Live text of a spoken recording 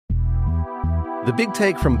The Big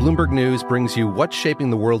Take from Bloomberg News brings you what's shaping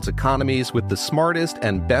the world's economies with the smartest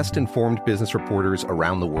and best-informed business reporters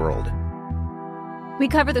around the world. We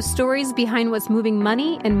cover the stories behind what's moving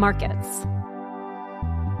money and markets.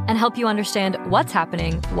 And help you understand what's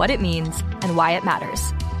happening, what it means, and why it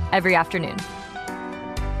matters. Every afternoon.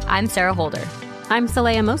 I'm Sarah Holder. I'm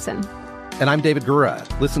Saleha Mohsin. And I'm David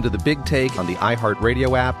Gura. Listen to The Big Take on the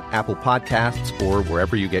iHeartRadio app, Apple Podcasts, or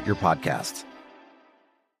wherever you get your podcasts.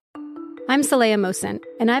 I'm Saleha Mohsin,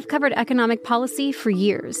 and I've covered economic policy for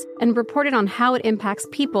years and reported on how it impacts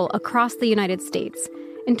people across the United States.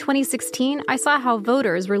 In 2016, I saw how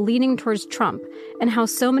voters were leaning towards Trump and how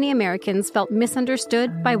so many Americans felt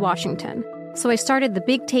misunderstood by Washington. So I started The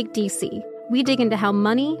Big Take DC. We dig into how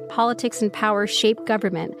money, politics, and power shape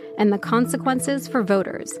government and the consequences for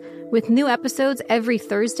voters. With new episodes every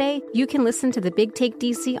Thursday, you can listen to The Big Take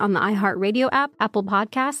DC on the iHeartRadio app, Apple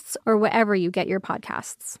Podcasts, or wherever you get your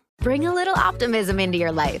podcasts. Bring a little optimism into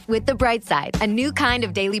your life with The Bright Side, a new kind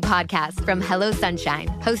of daily podcast from Hello Sunshine,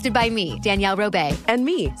 hosted by me, Danielle Robay. And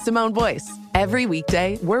me, Simone Boyce. Every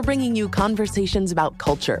weekday, we're bringing you conversations about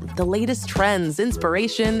culture, the latest trends,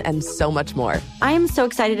 inspiration, and so much more. I am so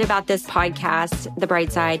excited about this podcast, The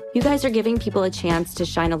Bright Side. You guys are giving people a chance to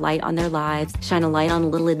shine a light on their lives, shine a light on a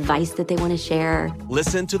little advice that they want to share.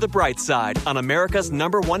 Listen to The Bright Side on America's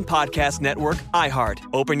 #1 podcast network, iHeart.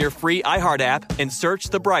 Open your free iHeart app and search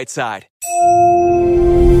The Bright Side.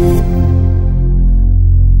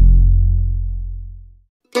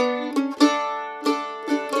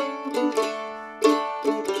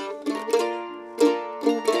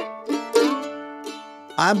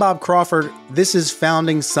 I'm Bob Crawford. This is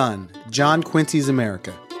Founding Son, John Quincy's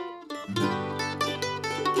America.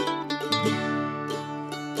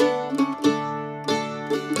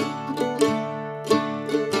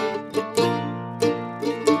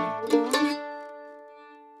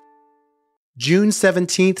 June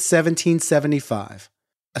 17th, 1775.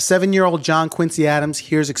 A 7-year-old John Quincy Adams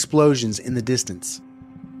hears explosions in the distance.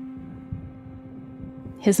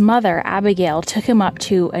 His mother, Abigail, took him up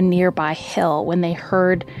to a nearby hill when they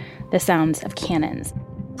heard the sounds of cannons.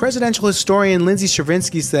 Presidential historian Lindsay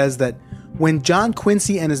Chervinsky says that when John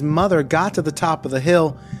Quincy and his mother got to the top of the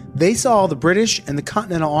hill, they saw the British and the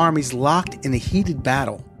Continental armies locked in a heated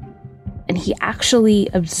battle. And he actually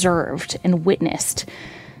observed and witnessed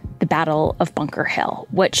the Battle of Bunker Hill,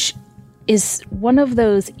 which is one of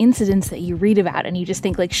those incidents that you read about and you just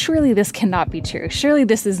think, like, surely this cannot be true. Surely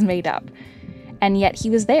this is made up. And yet he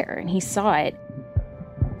was there and he saw it.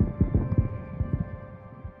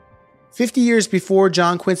 50 years before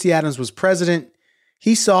John Quincy Adams was president,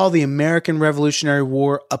 he saw the American Revolutionary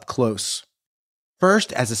War up close.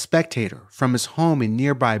 First as a spectator from his home in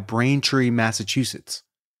nearby Braintree, Massachusetts,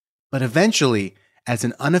 but eventually as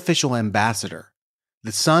an unofficial ambassador,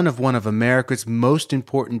 the son of one of America's most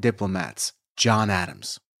important diplomats, John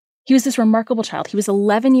Adams. He was this remarkable child. He was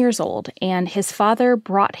 11 years old, and his father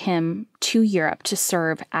brought him to Europe to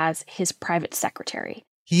serve as his private secretary.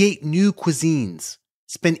 He ate new cuisines,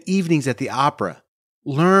 spent evenings at the opera,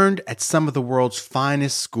 learned at some of the world's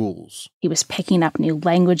finest schools. He was picking up new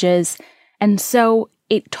languages, and so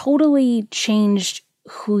it totally changed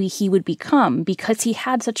who he would become because he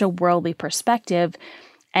had such a worldly perspective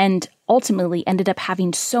and ultimately ended up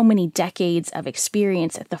having so many decades of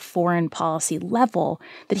experience at the foreign policy level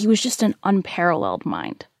that he was just an unparalleled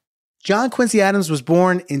mind. John Quincy Adams was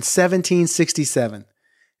born in 1767,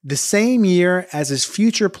 the same year as his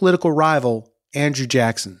future political rival, Andrew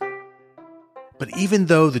Jackson. But even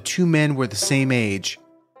though the two men were the same age,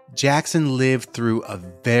 Jackson lived through a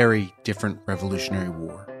very different Revolutionary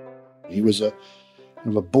War. He was a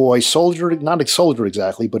boy soldier, not a soldier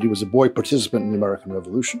exactly, but he was a boy participant in the American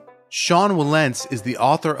Revolution. Sean Wilentz is the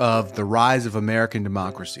author of The Rise of American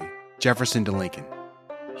Democracy, Jefferson to Lincoln.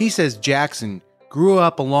 He says Jackson grew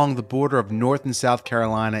up along the border of North and South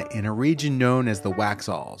Carolina in a region known as the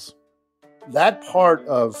Waxhaws. That part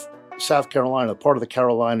of South Carolina, part of the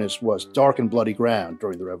Carolinas, was dark and bloody ground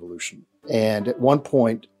during the Revolution. And at one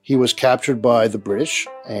point, he was captured by the British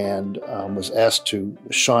and was asked to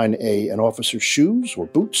shine an officer's shoes or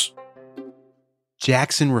boots.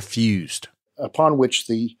 Jackson refused. Upon which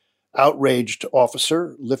the outraged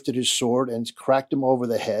officer lifted his sword and cracked him over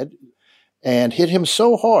the head and hit him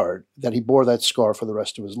so hard that he bore that scar for the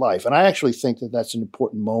rest of his life. And I actually think that that's an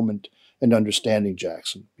important moment in understanding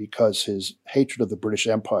Jackson, because his hatred of the British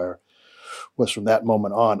Empire was from that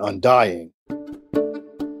moment on undying.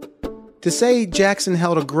 To say Jackson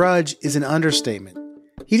held a grudge is an understatement.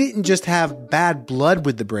 He didn't just have bad blood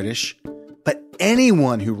with the British, but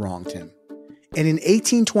anyone who wronged him. And in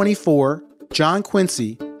 1824, John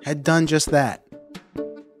Quincy had done just that.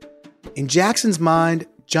 In Jackson's mind,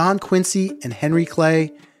 John Quincy and Henry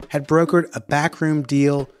Clay had brokered a backroom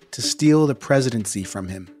deal to steal the presidency from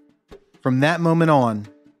him. From that moment on,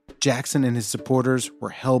 Jackson and his supporters were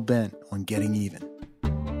hell-bent on getting even.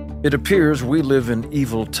 It appears we live in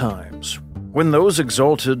evil times, when those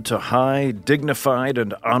exalted to high, dignified,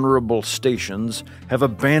 and honorable stations have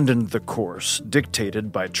abandoned the course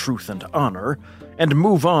dictated by truth and honor and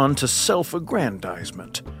move on to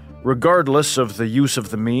self-aggrandizement, regardless of the use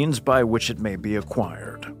of the means by which it may be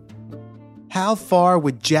acquired. How far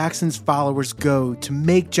would Jackson's followers go to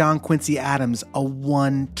make John Quincy Adams a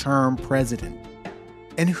one-term president?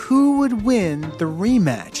 And who would win the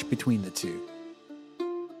rematch between the two?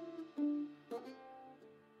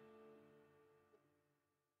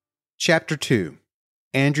 Chapter 2.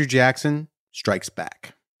 Andrew Jackson Strikes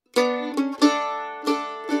Back.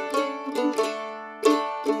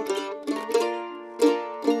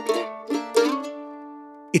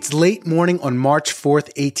 It's late morning on March 4th,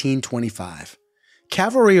 1825.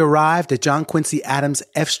 Cavalry arrived at John Quincy Adams'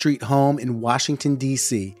 F Street home in Washington,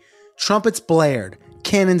 D.C. Trumpets blared,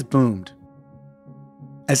 cannons boomed.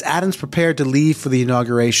 As Adams prepared to leave for the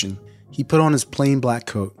inauguration, he put on his plain black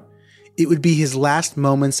coat. It would be his last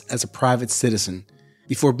moments as a private citizen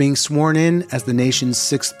before being sworn in as the nation's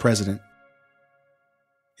 6th president.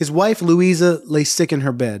 His wife, Louisa, lay sick in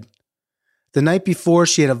her bed. The night before,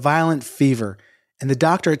 she had a violent fever, and the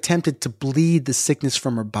doctor attempted to bleed the sickness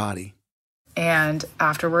from her body. And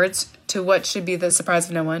afterwards, to what should be the surprise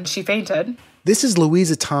of no one, she fainted. This is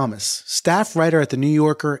Louisa Thomas, staff writer at The New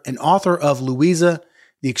Yorker and author of Louisa,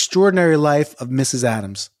 The Extraordinary Life of Mrs.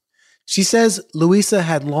 Adams. She says Louisa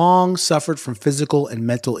had long suffered from physical and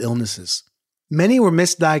mental illnesses. Many were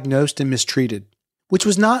misdiagnosed and mistreated, which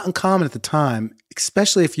was not uncommon at the time,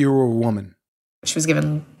 especially if you were a woman. She was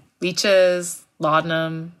given leeches,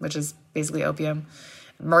 laudanum, which is basically opium,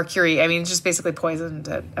 mercury. Just basically poisoned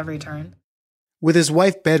at every turn. With his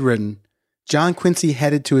wife bedridden, John Quincy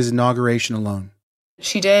headed to his inauguration alone.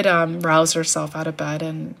 She did rouse herself out of bed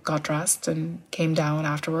and got dressed and came down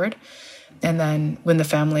afterward. And then when the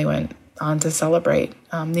family went on to celebrate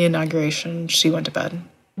the inauguration, she went to bed.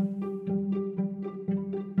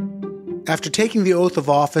 After taking the oath of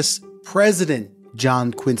office, President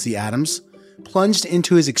John Quincy Adams plunged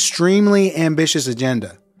into his extremely ambitious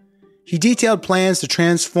agenda. He detailed plans to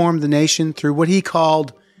transform the nation through what he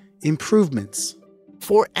called improvements.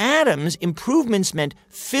 For Adams, improvements meant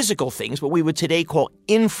physical things, what we would today call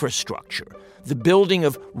infrastructure, the building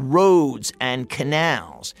of roads and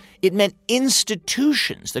canals. It meant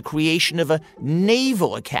institutions, the creation of a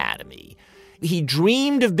naval academy. He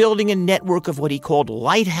dreamed of building a network of what he called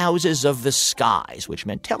lighthouses of the skies, which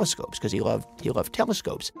meant telescopes, because he loved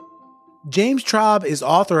telescopes. James Traub is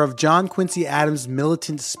author of John Quincy Adams'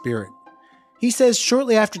 Militant Spirit. He says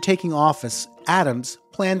shortly after taking office, Adams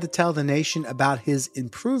planned to tell the nation about his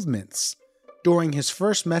improvements during his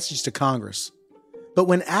first message to Congress. But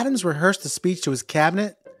when Adams rehearsed the speech to his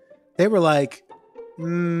cabinet, they were like,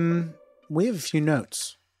 we have a few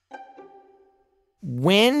notes.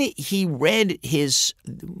 When he read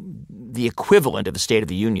the equivalent of the State of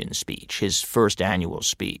the Union speech, his first annual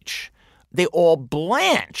speech, they all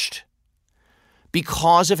blanched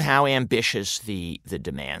because of how ambitious the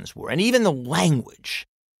demands were, and even the language.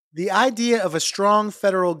 The idea of a strong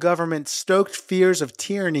federal government stoked fears of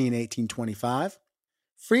tyranny in 1825.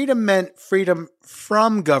 Freedom meant freedom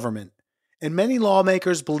from government, and many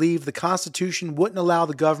lawmakers believed the Constitution wouldn't allow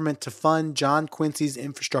the government to fund John Quincy's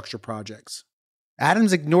infrastructure projects.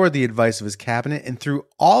 Adams ignored the advice of his cabinet and threw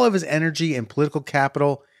all of his energy and political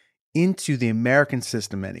capital into the American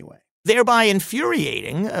system anyway, thereby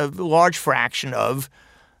infuriating a large fraction of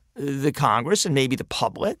the Congress and maybe the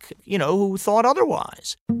public, who thought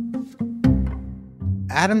otherwise.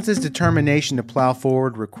 Adams's determination to plow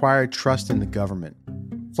forward required trust in the government,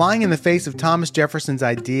 flying in the face of Thomas Jefferson's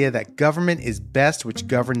idea that government is best which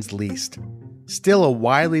governs least. Still a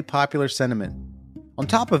widely popular sentiment. On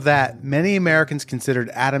top of that, many Americans considered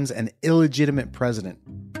Adams an illegitimate president.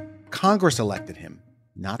 Congress elected him,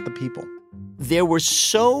 not the people. There were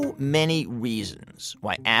so many reasons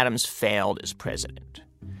why Adams failed as president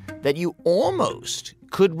that you almost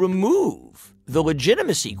could remove the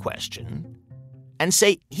legitimacy question and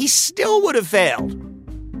say he still would have failed.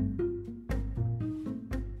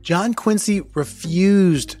 John Quincy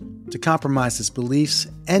refused to compromise his beliefs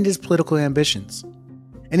and his political ambitions,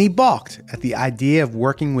 and he balked at the idea of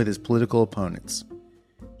working with his political opponents.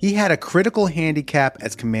 He had a critical handicap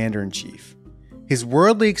as commander-in-chief. His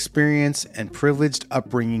worldly experience and privileged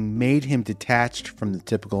upbringing made him detached from the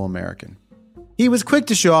typical American. He was quick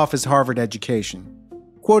to show off his Harvard education,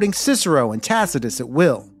 quoting Cicero and Tacitus at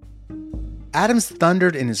will. Adams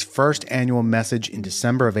thundered in his first annual message in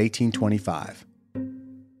December of 1825.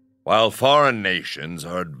 While foreign nations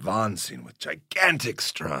are advancing with gigantic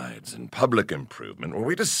strides in public improvement, were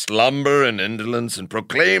we to slumber in indolence and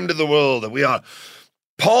proclaim to the world that we are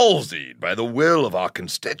palsied by the will of our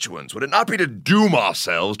constituents, would it not be to doom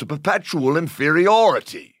ourselves to perpetual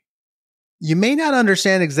inferiority? You may not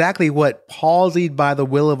understand exactly what palsied by the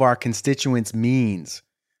will of our constituents means,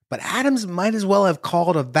 but Adams might as well have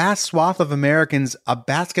called a vast swath of Americans a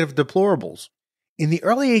basket of deplorables. In the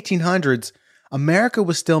early 1800s, America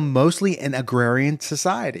was still mostly an agrarian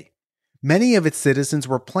society. Many of its citizens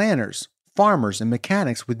were planters, farmers, and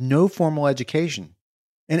mechanics with no formal education.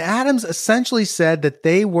 And Adams essentially said that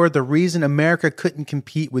they were the reason America couldn't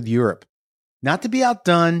compete with Europe. Not to be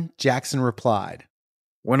outdone, Jackson replied,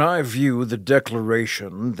 "When I view the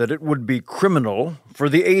declaration that it would be criminal for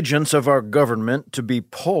the agents of our government to be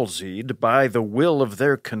palsied by the will of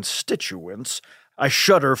their constituents, I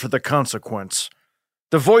shudder for the consequence.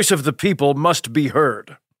 The voice of the people must be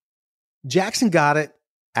heard." Jackson got it,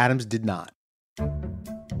 Adams did not.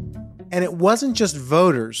 And it wasn't just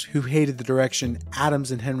voters who hated the direction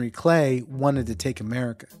Adams and Henry Clay wanted to take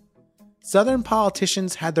America. Southern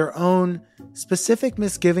politicians had their own specific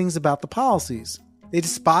misgivings about the policies. They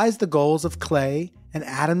despised the goals of Clay and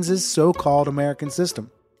Adams's so-called American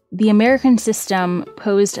system. The American system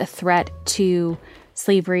posed a threat to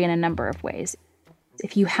slavery in a number of ways.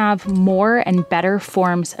 If you have more and better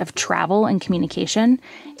forms of travel and communication,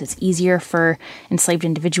 it's easier for enslaved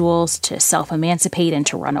individuals to self-emancipate and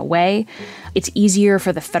to run away. It's easier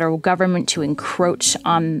for the federal government to encroach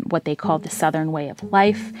on what they call the Southern way of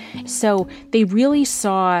life. So they really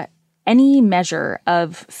saw any measure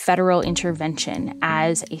of federal intervention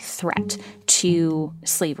as a threat to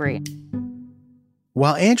slavery.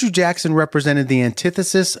 While Andrew Jackson represented the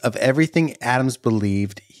antithesis of everything Adams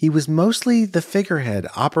believed, he was mostly the figurehead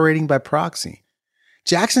operating by proxy.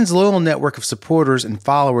 Jackson's loyal network of supporters and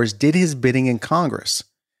followers did his bidding in Congress,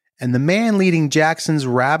 and the man leading Jackson's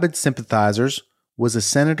rabid sympathizers was a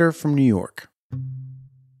senator from New York.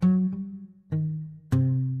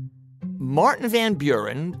 Martin Van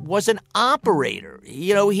Buren was an operator.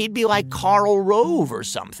 He'd be like Karl Rove or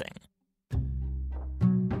something.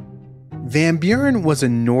 Van Buren was a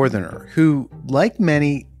Northerner who, like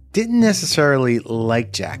many, didn't necessarily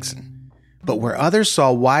like Jackson. But where others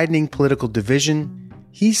saw widening political division,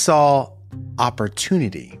 he saw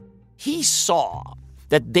opportunity. He saw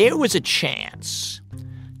that there was a chance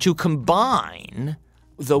to combine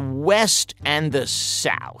the West and the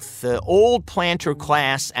South, the old planter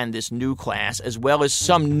class and this new class, as well as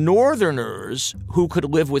some Northerners who could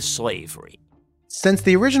live with slavery. Since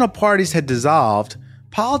the original parties had dissolved,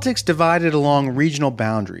 politics divided along regional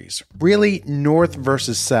boundaries, really North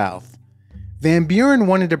versus South. Van Buren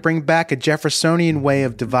wanted to bring back a Jeffersonian way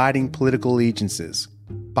of dividing political allegiances,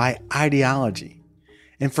 by ideology.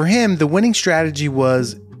 And for him, the winning strategy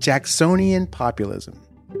was Jacksonian populism.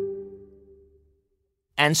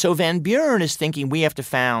 And so Van Buren is thinking we have to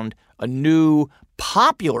found a new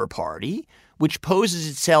popular party which poses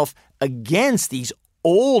itself against these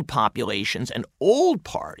old populations and old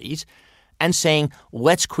parties and saying,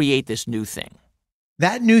 let's create this new thing.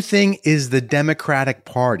 That new thing is the Democratic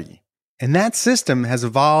Party. And that system has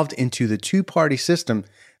evolved into the two-party system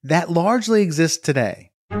that largely exists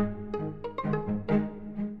today.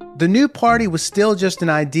 The new party was still just an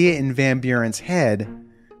idea in Van Buren's head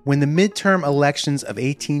when the midterm elections of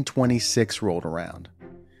 1826 rolled around.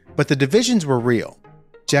 But the divisions were real.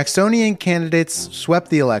 Jacksonian candidates swept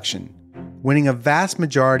the election, winning a vast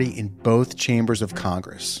majority in both chambers of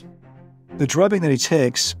Congress. The drubbing that he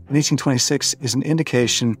takes in 1826 is an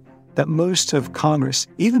indication that most of Congress,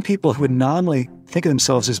 even people who would nominally think of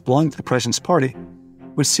themselves as belonging to the president's party,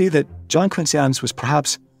 would see that John Quincy Adams was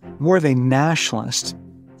perhaps more of a nationalist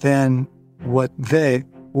than what they,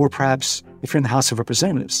 or perhaps if you're in the House of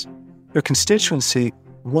Representatives, their constituency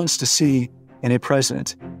wants to see in a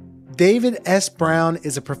president. David S. Brown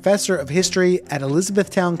is a professor of history at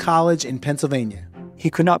Elizabethtown College in Pennsylvania. He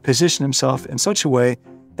could not position himself in such a way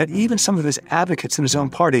that even some of his advocates in his own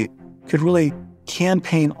party could really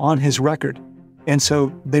campaign on his record, and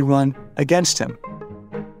so they run against him.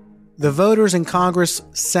 The voters in Congress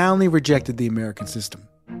soundly rejected the American system.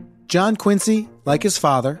 John Quincy, like his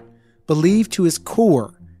father, believed to his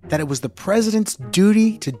core that it was the president's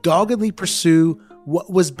duty to doggedly pursue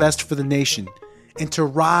what was best for the nation and to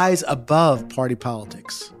rise above party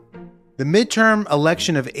politics. The midterm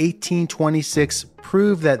election of 1826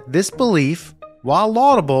 proved that this belief, while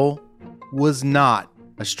laudable, was not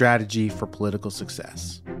a strategy for political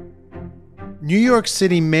success. New York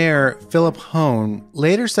City Mayor Philip Hone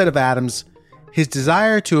later said of Adams His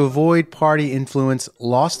desire to avoid party influence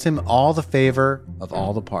lost him all the favor of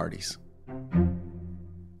all the parties.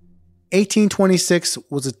 1826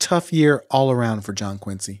 was a tough year all around for John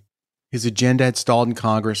Quincy. His agenda had stalled in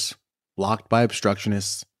Congress, blocked by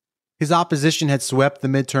obstructionists. His opposition had swept the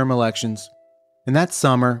midterm elections. And that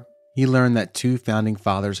summer, he learned that 2 founding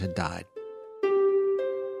fathers had died.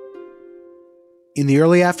 In the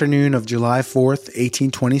early afternoon of July 4th,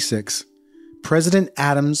 1826, President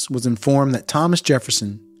Adams was informed that Thomas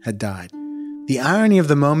Jefferson had died. The irony of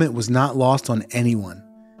the moment was not lost on anyone.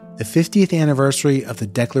 The 50th anniversary of the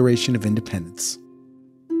Declaration of Independence.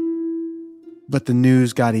 But the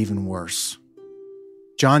news got even worse.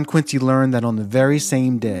 John Quincy learned that on the very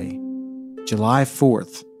same day, July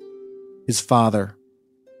 4th, his father,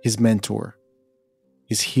 his mentor,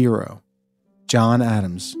 his hero, John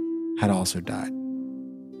Adams, had also died.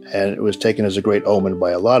 And it was taken as a great omen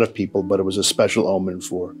by a lot of people, but it was a special omen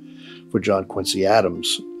for John Quincy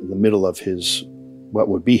Adams in the middle of what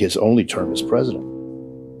would be his only term as president.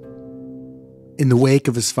 In the wake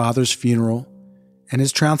of his father's funeral and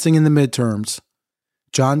his trouncing in the midterms,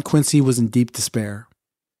 John Quincy was in deep despair.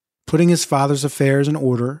 Putting his father's affairs in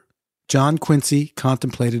order, John Quincy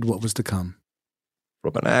contemplated what was to come.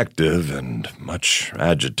 From an active and much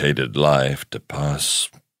agitated life to pass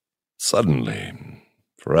suddenly,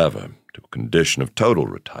 forever, to a condition of total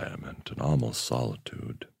retirement and almost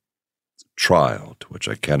solitude. It's a trial to which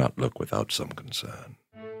I cannot look without some concern.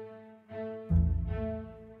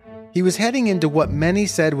 He was heading into what many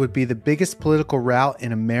said would be the biggest political rout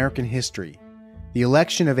in American history, the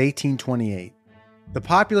election of 1828. The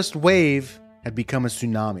populist wave had become a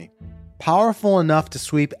tsunami, powerful enough to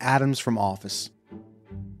sweep Adams from office.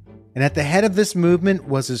 And at the head of this movement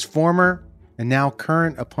was his former and now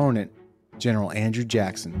current opponent, General Andrew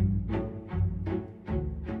Jackson.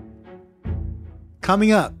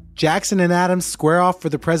 Coming up, Jackson and Adams square off for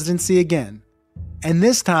the presidency again. And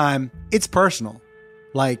this time, it's personal.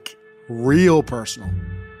 Like, real personal.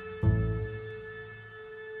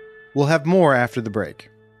 We'll have more after the break.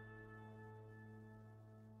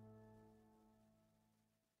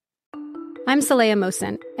 I'm Saleha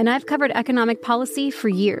Mohsen, and I've covered economic policy for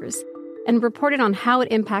years and reported on how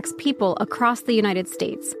it impacts people across the United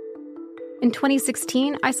States. In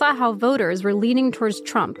 2016, I saw how voters were leaning towards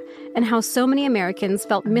Trump and how so many Americans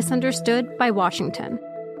felt misunderstood by Washington.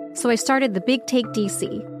 So I started the Big Take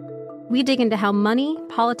DC. We dig into how money,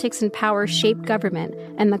 politics, and power shape government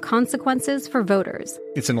and the consequences for voters.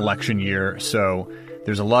 It's an election year, so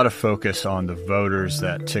there's a lot of focus on the voters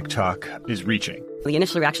that TikTok is reaching. The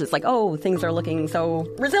initial reaction is like, oh, things are looking so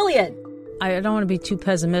resilient. I don't want to be too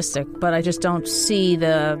pessimistic, but I just don't see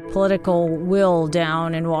the political will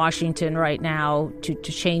down in Washington right now to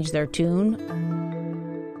change their tune.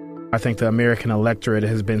 I think the American electorate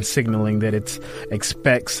has been signaling that it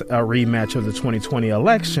expects a rematch of the 2020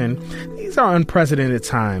 election. These are unprecedented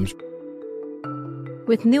times.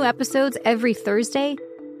 With new episodes every Thursday,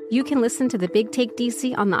 you can listen to the Big Take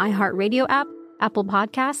DC on the iHeartRadio app, Apple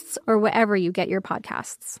Podcasts, or wherever you get your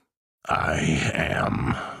podcasts. I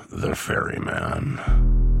am the ferryman.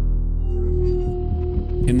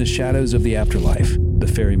 In the shadows of the afterlife, the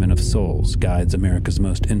Ferryman of Souls guides America's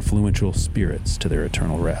most influential spirits to their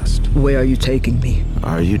eternal rest. Where are you taking me?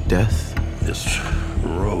 Are you death? This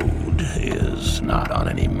road is not on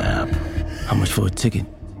any map. How much for a ticket?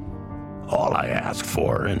 All I ask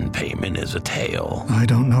for in payment is a tale. I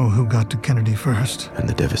don't know who got to Kennedy first. And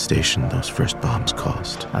the devastation those first bombs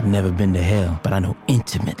caused. I've never been to hell, but I know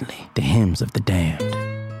intimately the hymns of the damned.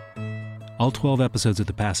 All 12 episodes of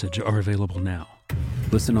The Passage are available now.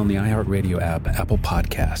 Listen on the iHeartRadio app, Apple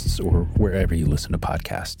Podcasts, or wherever you listen to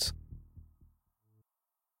podcasts.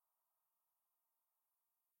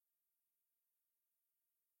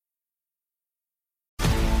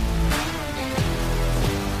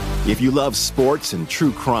 If you love sports and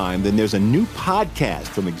true crime, then there's a new podcast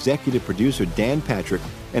from executive producer Dan Patrick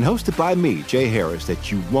and hosted by me, Jay Harris,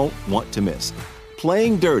 that you won't want to miss.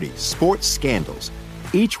 Playing Dirty: Sports Scandals.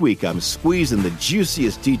 Each week, I'm squeezing the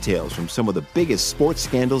juiciest details from some of the biggest sports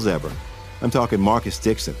scandals ever. I'm talking Marcus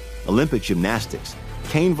Dixon, Olympic gymnastics,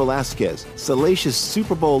 Cain Velasquez, salacious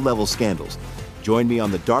Super Bowl-level scandals. Join me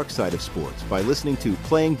on the dark side of sports by listening to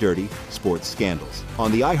Playing Dirty: Sports Scandals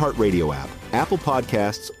on the iHeartRadio app, Apple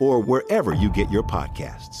Podcasts, or wherever you get your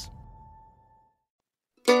podcasts.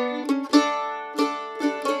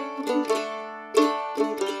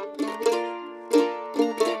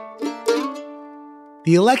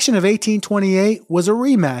 The election of 1828 was a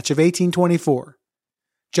rematch of 1824.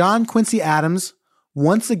 John Quincy Adams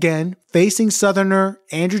once again facing Southerner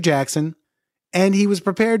Andrew Jackson, and he was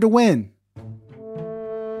prepared to win.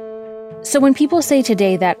 So when people say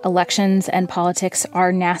today that elections and politics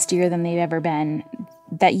are nastier than they've ever been,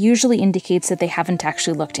 that usually indicates that they haven't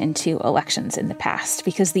actually looked into elections in the past,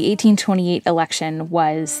 because the 1828 election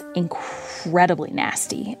was incredibly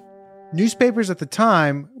nasty. Newspapers at the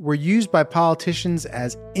time were used by politicians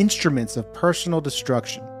as instruments of personal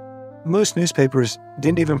destruction. Most newspapers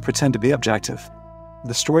didn't even pretend to be objective.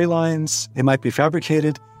 The storylines, they might be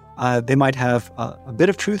fabricated, they might have a bit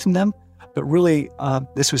of truth in them, but really,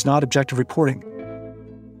 this was not objective reporting.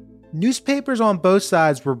 Newspapers on both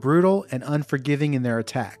sides were brutal and unforgiving in their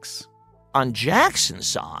attacks. On Jackson's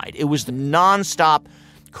side, it was the nonstop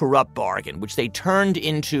corrupt bargain, which they turned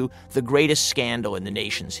into the greatest scandal in the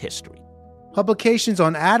nation's history. Publications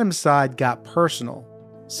on Adams' side got personal,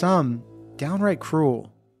 some downright cruel.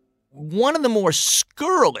 One of the more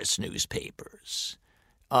scurrilous newspapers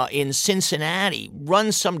in Cincinnati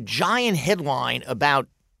runs some giant headline about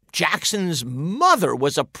Jackson's mother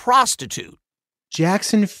was a prostitute.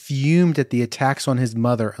 Jackson fumed at the attacks on his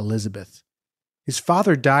mother, Elizabeth. His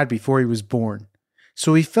father died before he was born,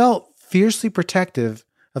 so he felt fiercely protective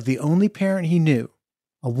of the only parent he knew,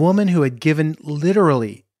 a woman who had given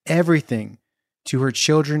literally everything to her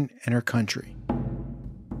children and her country.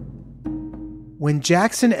 When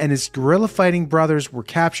Jackson and his guerrilla-fighting brothers were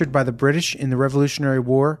captured by the British in the Revolutionary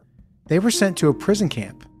War, they were sent to a prison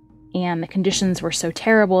camp. And the conditions were so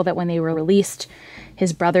terrible that when they were released,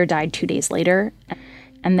 his brother died 2 days later.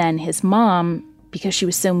 And then his mom, because she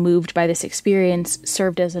was so moved by this experience,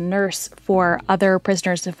 served as a nurse for other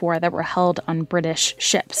prisoners of war that were held on British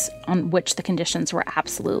ships, on which the conditions were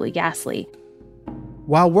absolutely ghastly.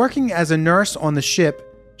 While working as a nurse on the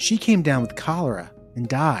ship, she came down with cholera and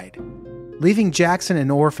died, leaving Jackson an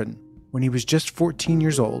orphan when he was just 14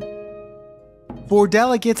 years old. For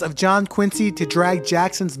delegates of John Quincy to drag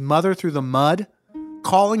Jackson's mother through the mud,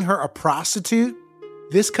 calling her a prostitute,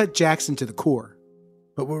 this cut Jackson to the core.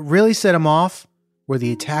 But what really set him off were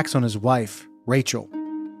the attacks on his wife, Rachel.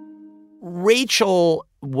 Rachel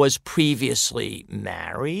was previously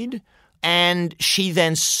married, and she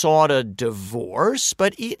then sought a divorce,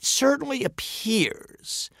 but it certainly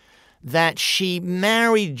appears that she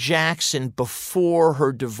married Jackson before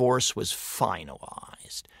her divorce was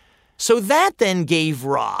finalized. So that then gave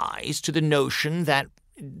rise to the notion that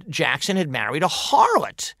Jackson had married a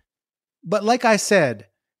harlot. But like I said,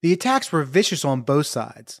 the attacks were vicious on both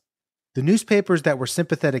sides. The newspapers that were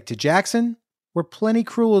sympathetic to Jackson were plenty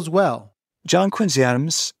cruel as well. John Quincy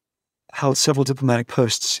Adams held several diplomatic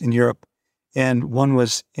posts in Europe, and one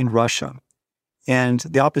was in Russia. And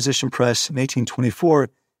the opposition press in 1824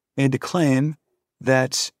 made the claim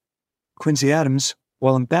that Quincy Adams,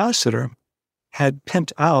 while ambassador, had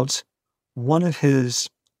pimped out one of his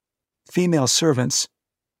female servants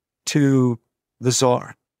to the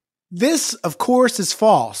Tsar. This, of course, is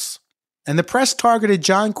false, and the press targeted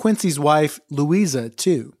John Quincy's wife, Louisa,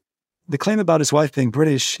 too. The claim about his wife being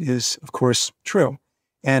British is, of course, true.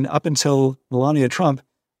 And up until Melania Trump,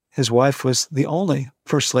 his wife was the only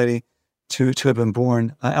first lady to have been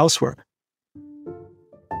born elsewhere.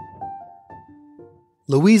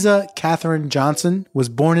 Louisa Catherine Johnson was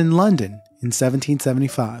born in London in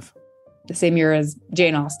 1775. The same year as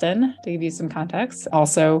Jane Austen, to give you some context.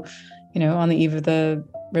 Also, on the eve of the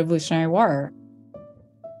Revolutionary War.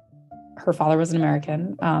 Her father was an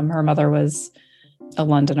American. Her mother was a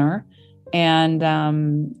Londoner.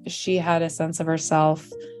 And she had a sense of herself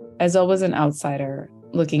as always an outsider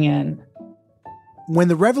looking in. When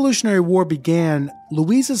the Revolutionary War began,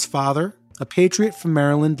 Louisa's father, a patriot from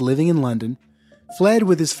Maryland living in London, fled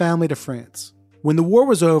with his family to France. When the war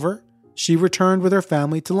was over, she returned with her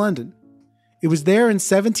family to London. It was there in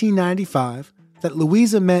 1795 that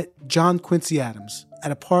Louisa met John Quincy Adams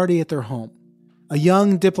at a party at their home, a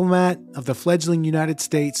young diplomat of the fledgling United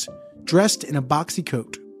States dressed in a boxy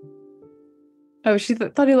coat. Oh, she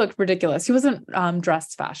thought he looked ridiculous. He wasn't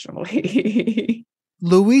dressed fashionably.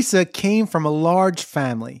 Louisa came from a large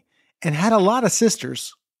family and had a lot of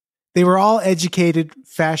sisters. They were all educated,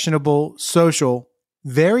 fashionable, social,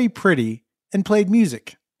 very pretty, and played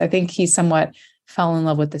music. I think he somewhat fell in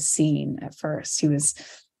love with the scene at first. He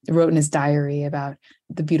wrote in his diary about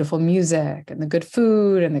the beautiful music and the good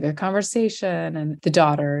food and the good conversation and the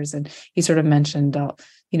daughters. And he sort of mentioned,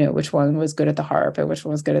 which one was good at the harp and which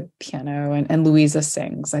one was good at the piano. And Louisa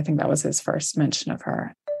sings. I think that was his first mention of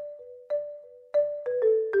her.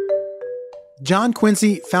 John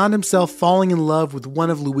Quincy found himself falling in love with one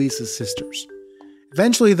of Louisa's sisters.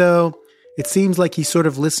 Eventually, though, it seems like he sort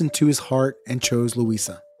of listened to his heart and chose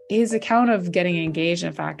Louisa. His account of getting engaged,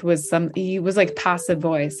 in fact, he was like passive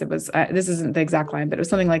voice. It was, this isn't the exact line, but it was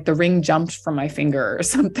something like the ring jumped from my finger or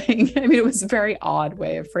something. I mean, it was a very odd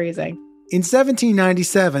way of phrasing. In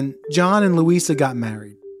 1797, John and Louisa got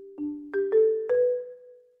married.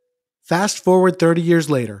 Fast forward 30 years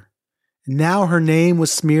later, and now her name was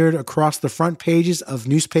smeared across the front pages of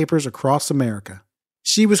newspapers across America.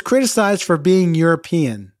 She was criticized for being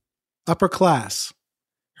European, upper class.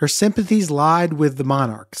 Her sympathies lied with the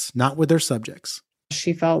monarchs, not with their subjects.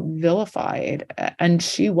 She felt vilified, and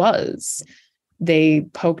she was. They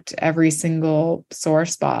poked every single sore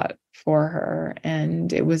spot for her,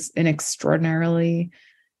 and it was an extraordinarily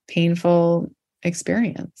painful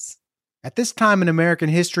experience. At this time in American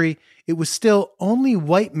history, it was still only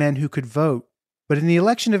white men who could vote. But in the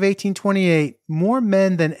election of 1828, more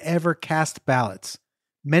men than ever cast ballots,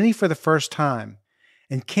 many for the first time,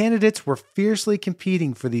 and candidates were fiercely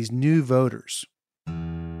competing for these new voters.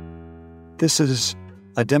 This is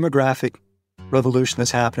a demographic revolution that's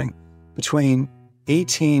happening between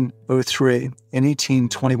 1803 and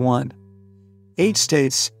 1821. 8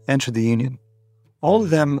 states entered the Union. All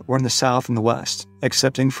of them were in the South and the West,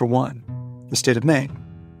 excepting for one, the state of Maine.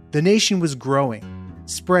 The nation was growing,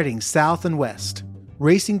 spreading south and west,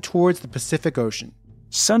 racing towards the Pacific Ocean.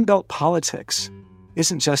 Sunbelt politics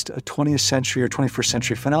isn't just a 20th century or 21st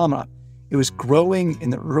century phenomenon. It was growing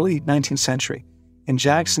in the early 19th century, and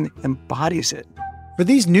Jackson embodies it. For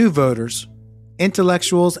these new voters,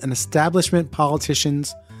 intellectuals and establishment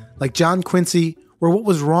politicians like John Quincy were what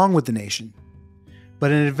was wrong with the nation. But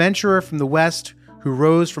an adventurer from the West who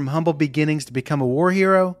rose from humble beginnings to become a war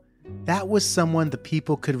hero, that was someone the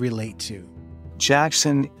people could relate to.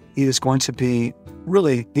 Jackson is going to be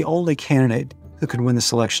really the only candidate who could win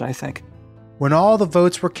this election, I think. When all the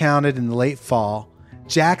votes were counted in the late fall,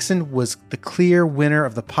 Jackson was the clear winner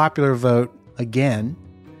of the popular vote again,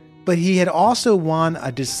 but he had also won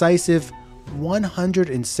a decisive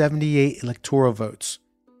 178 electoral votes.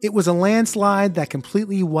 It was a landslide that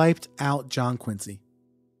completely wiped out John Quincy.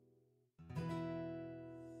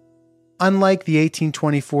 Unlike the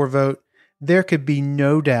 1824 vote, there could be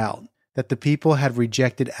no doubt that the people had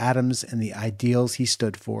rejected Adams and the ideals he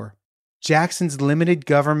stood for. Jackson's limited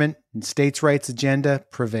government and states' rights agenda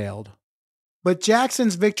prevailed. But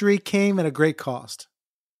Jackson's victory came at a great cost.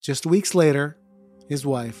 Just weeks later, his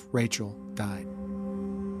wife, Rachel, died.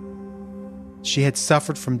 She had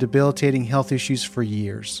suffered from debilitating health issues for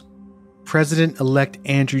years. President-elect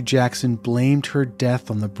Andrew Jackson blamed her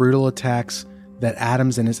death on the brutal attacks that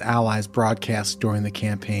Adams and his allies broadcast during the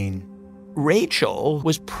campaign. Rachel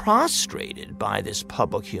was prostrated by this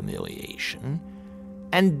public humiliation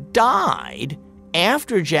and died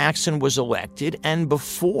after Jackson was elected and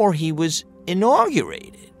before he was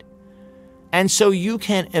inaugurated. And so you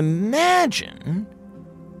can imagine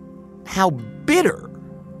how bitter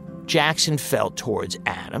Jackson felt towards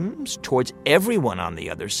Adams, towards everyone on the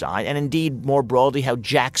other side, and indeed, more broadly, how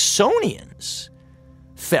Jacksonians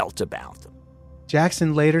felt about them.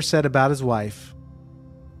 Jackson later said about his wife,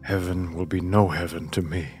 "Heaven will be no heaven to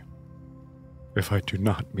me if I do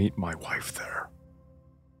not meet my wife there."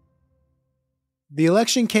 The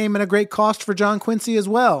election came at a great cost for John Quincy as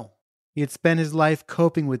well. He had spent his life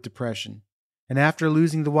coping with depression, and after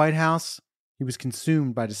losing the White House, he was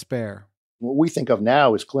consumed by despair. What we think of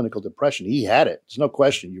now is clinical depression. He had it. There's no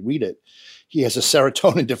question. You read it. He has a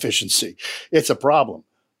serotonin deficiency. It's a problem.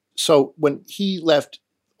 So when he left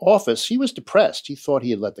office, he was depressed. He thought he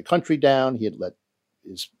had let the country down. He had let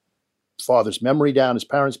his father's memory down, his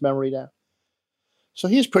parents' memory down. So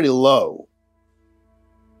he was pretty low.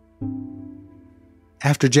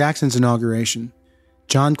 After Jackson's inauguration,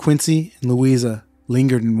 John Quincy and Louisa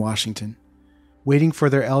lingered in Washington, waiting for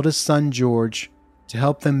their eldest son, George, to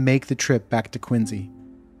help them make the trip back to Quincy.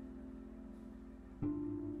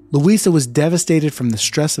 Louisa was devastated from the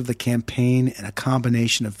stress of the campaign and a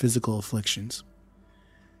combination of physical afflictions.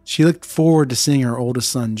 She looked forward to seeing her oldest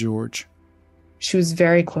son, George. She was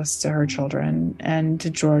very close to her children, and to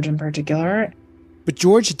George in particular. But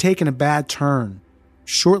George had taken a bad turn.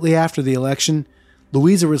 Shortly after the election,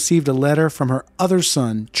 Louisa received a letter from her other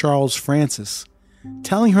son, Charles Francis,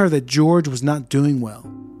 telling her that George was not doing well.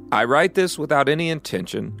 I write this without any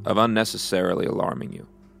intention of unnecessarily alarming you.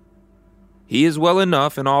 He is well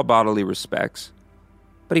enough in all bodily respects,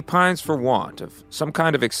 but he pines for want of some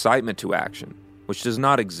kind of excitement to action, which does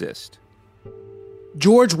not exist.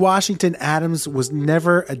 George Washington Adams was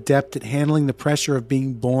never adept at handling the pressure of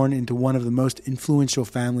being born into one of the most influential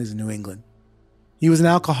families in New England. He was an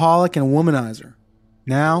alcoholic and a womanizer.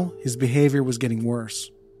 Now, his behavior was getting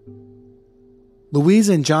worse.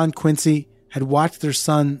 Louisa and John Quincy had watched their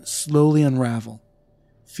son slowly unravel,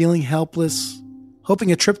 feeling helpless,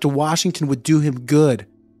 hoping a trip to Washington would do him good.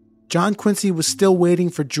 John Quincy was still waiting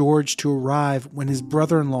for George to arrive when his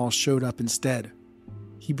brother-in-law showed up instead.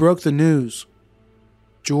 he broke the news.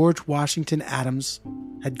 George Washington Adams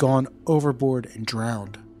had gone overboard and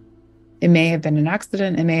drowned. It may have been an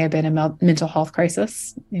accident. It may have been a mental health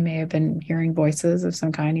crisis. He may have been hearing voices of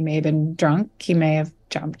some kind. He may have been drunk. He may have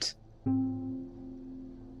jumped.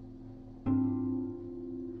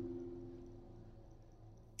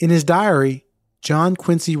 In his diary, John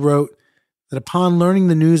Quincy wrote that upon learning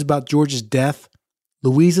the news about George's death,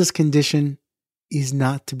 Louisa's condition is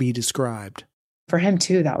not to be described. For him,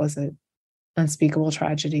 too, that was an unspeakable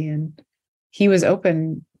tragedy. And he was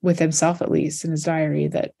open with himself, at least in his diary,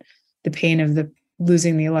 that the pain of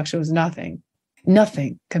losing the election was nothing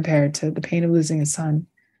compared to the pain of losing his son.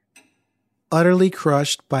 Utterly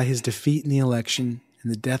crushed by his defeat in the election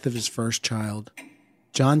and the death of his first child,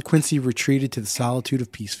 John Quincy retreated to the solitude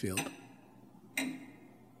of Peacefield.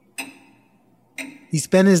 He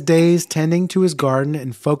spent his days tending to his garden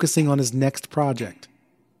and focusing on his next project,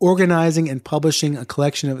 organizing and publishing a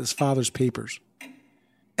collection of his father's papers.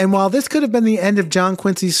 And while this could have been the end of John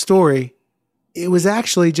Quincy's story, it was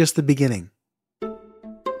actually just the beginning.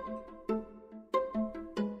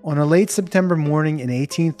 On a late September morning in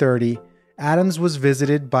 1830, Adams was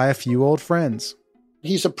visited by a few old friends.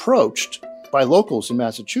 He's approached by locals in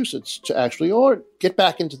Massachusetts to actually get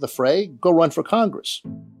back into the fray, go run for Congress.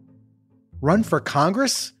 Run for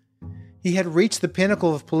Congress? He had reached the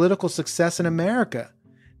pinnacle of political success in America.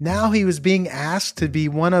 Now he was being asked to be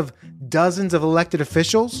one of dozens of elected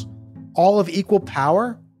officials, all of equal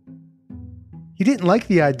power. He didn't like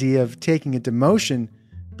the idea of taking a demotion,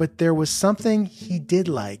 but there was something he did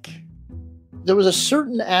like. There was a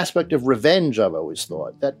certain aspect of revenge, I've always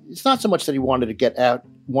thought. That it's not so much that he wanted to get out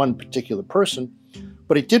one particular person,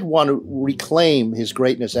 but he did want to reclaim his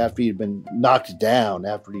greatness after he'd been knocked down,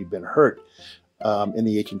 after he'd been hurt in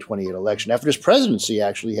the 1828 election, after his presidency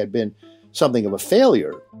actually had been something of a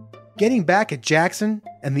failure. Getting back at Jackson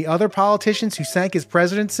and the other politicians who sank his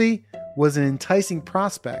presidency was an enticing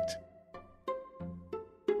prospect.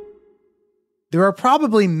 There are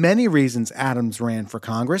probably many reasons Adams ran for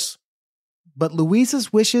Congress, but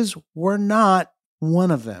Louisa's wishes were not one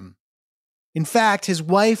of them. In fact, his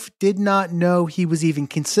wife did not know he was even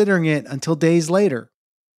considering it until days later,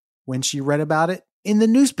 when she read about it in the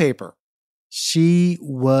newspaper. She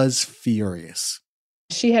was furious.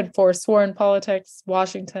 She had forsworn politics.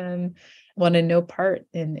 Washington wanted no part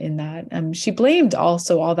in that. She blamed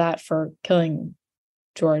also all that for killing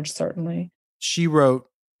George, certainly. She wrote,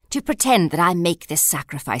 "To pretend that I make this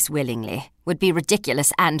sacrifice willingly would be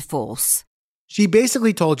ridiculous and false." She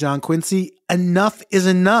basically told John Quincy, enough is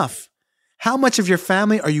enough. How much of your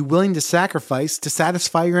family are you willing to sacrifice to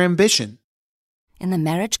satisfy your ambition? In the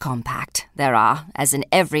marriage compact, there are, as in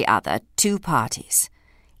every other, two parties,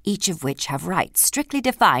 each of which have rights strictly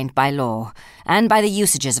defined by law and by the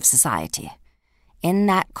usages of society. In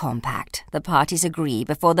that compact, the parties agree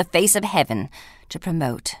before the face of heaven to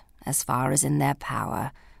promote, as far as in their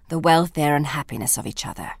power, the welfare and happiness of each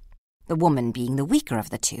other. The woman, being the weaker of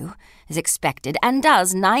the two, is expected, and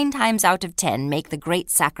does 9 times out of 10, make the great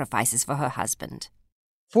sacrifices for her husband.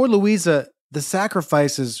 For Louisa, the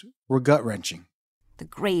sacrifices were gut-wrenching. The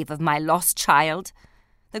grave of my lost child,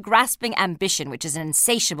 the grasping ambition which is an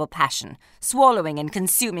insatiable passion, swallowing and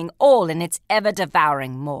consuming all in its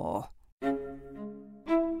ever-devouring maw.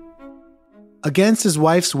 Against his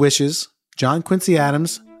wife's wishes, John Quincy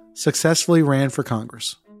Adams successfully ran for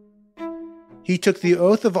Congress. He took the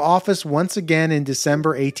oath of office once again in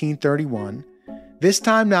December 1831, this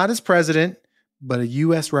time not as president, but a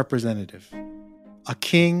U.S. representative. A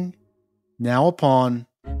king, now a pawn,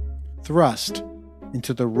 thrust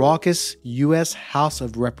into the raucous U.S. House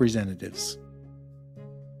of Representatives.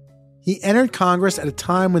 He entered Congress at a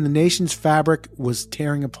time when the nation's fabric was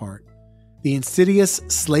tearing apart. The insidious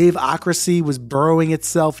slaveocracy was burrowing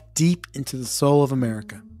itself deep into the soul of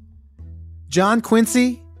America. John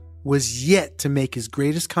Quincy was yet to make his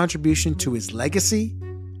greatest contribution to his legacy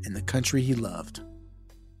and the country he loved.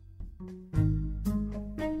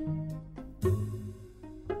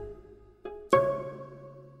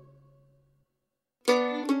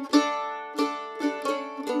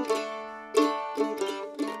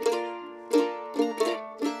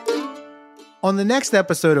 On the next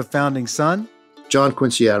episode of Founding Son, John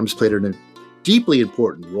Quincy Adams played a deeply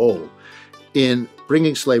important role in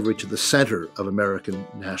bringing slavery to the center of American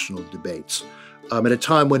national debates, at a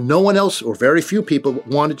time when no one else, or very few people,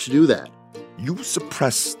 wanted to do that. You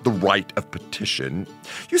suppress the right of petition.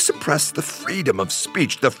 You suppress the freedom of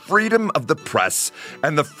speech, the freedom of the press,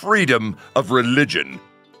 and the freedom of religion.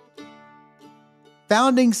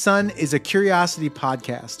 Founding Son is a Curiosity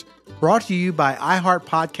podcast brought to you by iHeart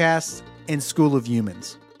Podcasts and School of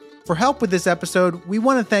Humans. For help with this episode, we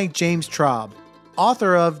want to thank James Traub,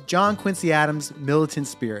 author of John Quincy Adams' Militant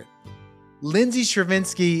Spirit; Lindsay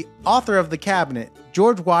Stravinsky, author of The Cabinet,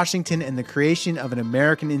 George Washington and the Creation of an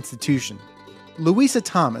American Institution; Louisa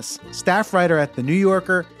Thomas, staff writer at The New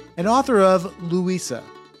Yorker and author of Louisa,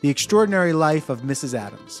 The Extraordinary Life of Mrs.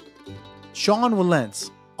 Adams; Sean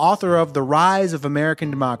Wilentz, author of The Rise of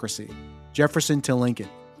American Democracy, Jefferson to Lincoln;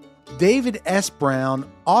 David S. Brown,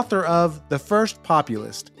 author of The First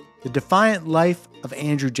Populist, The Defiant Life of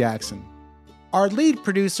Andrew Jackson. Our lead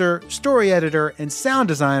producer, story editor, and sound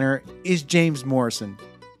designer is James Morrison.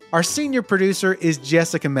 Our senior producer is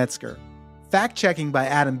Jessica Metzger. Fact-checking by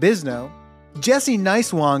Adam Bisno. Jesse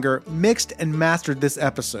Neiswanger mixed and mastered this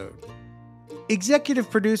episode. Executive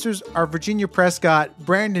producers are Virginia Prescott,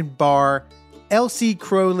 Brandon Barr, L.C.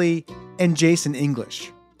 Crowley, and Jason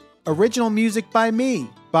English. Original music by me,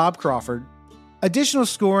 Bob Crawford. Additional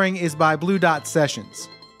scoring is by Blue Dot Sessions.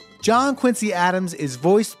 John Quincy Adams is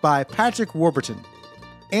voiced by Patrick Warburton.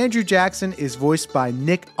 Andrew Jackson is voiced by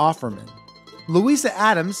Nick Offerman. Louisa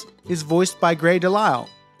Adams is voiced by Gray Delisle.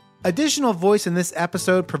 Additional voice in this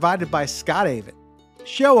episode provided by Scott Avett.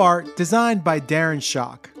 Show art designed by Darren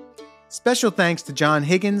Schock. Special thanks to John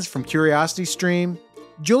Higgins from CuriosityStream,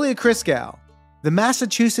 Julia Christgau, the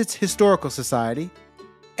Massachusetts Historical Society,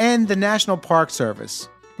 and the National Park Service.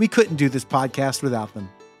 We couldn't do this podcast without them.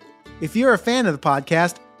 If you're a fan of the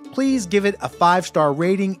podcast, please give it a 5-star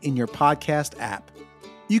rating in your podcast app.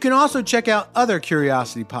 You can also check out other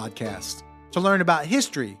Curiosity podcasts to learn about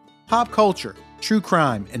history, pop culture, true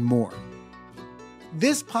crime, and more.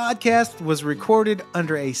 This podcast was recorded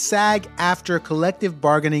under a SAG-AFTRA collective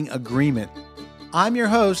bargaining agreement. I'm your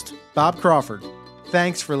host, Bob Crawford.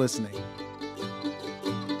 Thanks for listening.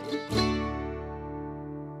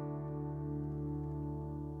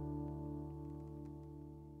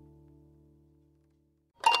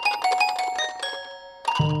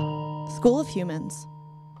 School of Humans.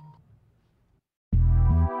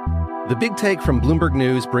 The Big Take from Bloomberg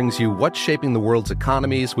News brings you what's shaping the world's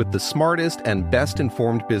economies with the smartest and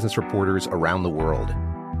best-informed business reporters around the world.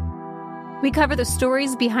 We cover the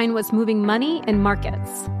stories behind what's moving money and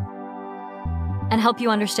markets, and help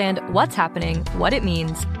you understand what's happening, what it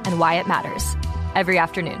means, and why it matters every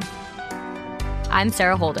afternoon. I'm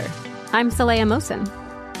Sarah Holder. I'm Saleha Mohsin.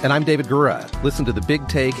 And I'm David Gura. Listen to The Big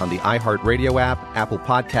Take on the iHeartRadio app, Apple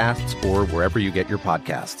Podcasts, or wherever you get your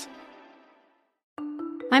podcasts.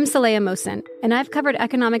 I'm Saleha Mohsin, and I've covered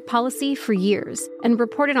economic policy for years and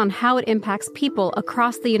reported on how it impacts people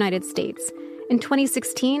across the United States. In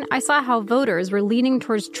 2016, I saw how voters were leaning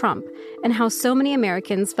towards Trump and how so many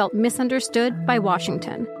Americans felt misunderstood by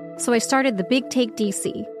Washington. So I started The Big Take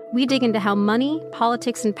DC. We dig into how money,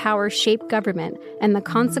 politics, and power shape government and the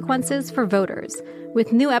consequences for voters.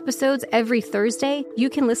 With new episodes every Thursday, you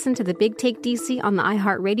can listen to The Big Take DC on the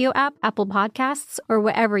iHeartRadio app, Apple Podcasts, or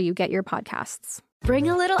wherever you get your podcasts. Bring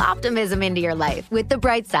a little optimism into your life with The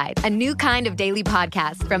Bright Side, a new kind of daily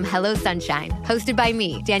podcast from Hello Sunshine, hosted by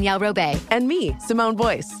me, Danielle Robay. And me, Simone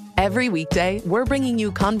Boyce. Every weekday, we're bringing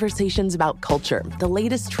you conversations about culture, the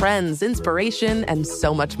latest trends, inspiration, and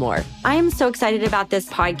so much more. I am so excited about this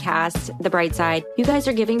podcast, The Bright Side. You guys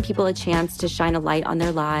are giving people a chance to shine a light on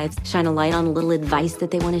their lives, shine a light on a little advice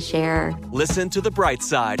that they want to share. Listen to The Bright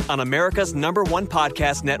Side on America's #1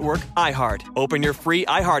 podcast network, iHeart. Open your free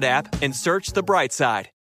iHeart app and search The Bright Side.